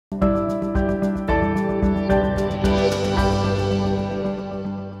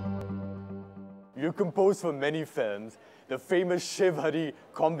composed for many films. The famous Shiv-Hari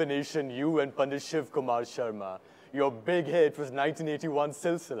combination, you and Pandit Shiv Kumar Sharma. Your big hit was 1981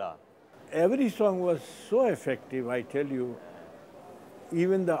 Silsila. Every song was so effective, I tell you.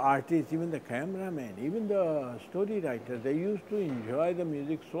 Even the artists, even the cameraman, even the story writer, they used to enjoy the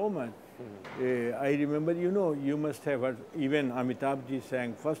music so much. I remember, you know, you must have heard, even Amitabh ji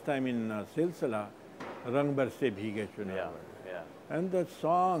sang first time in Silsila, Rang Barse Bhige Chunavar. And that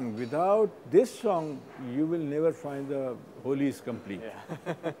song, without this song, you will never find the Holi is complete.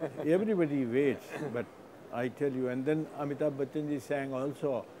 Everybody waits, but I tell you, and then Amitabh Bachchan ji sang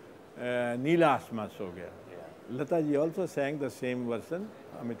also Neela Asma So Gaya. Lata ji also sang the same version,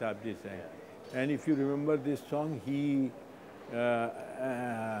 Amitabh ji sang. And if you remember this song, he,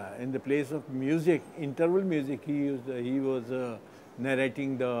 in the place of music, interval music, he was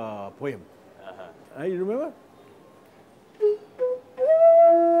narrating the poem. You remember?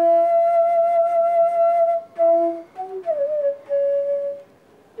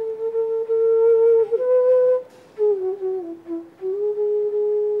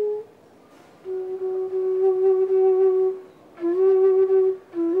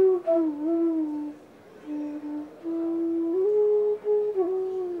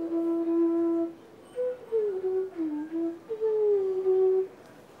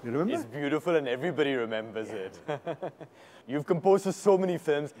 It's beautiful and everybody remembers it. You've composed for so many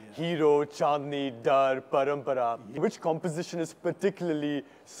films, Hero, Chandni, Dar, Parampara. Which composition is particularly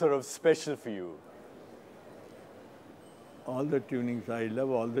sort of special for you? All the tunings, I love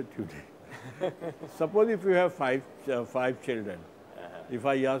all the tuning. Suppose if you have five children, if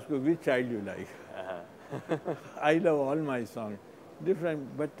I ask you which child you like, I love all my songs.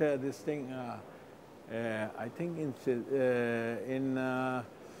 Different, but this thing, I think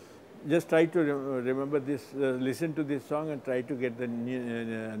just try to remember this, listen to this song and try to get the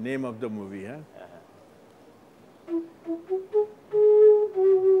name of the movie. Huh?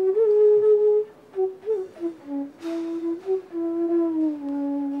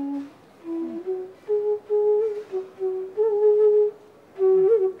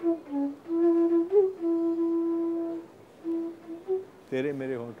 Tere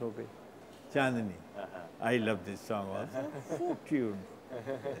Mere Honthon Pe, Chandni. I love this song also. So tuned.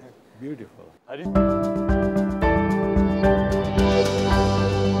 Beautiful.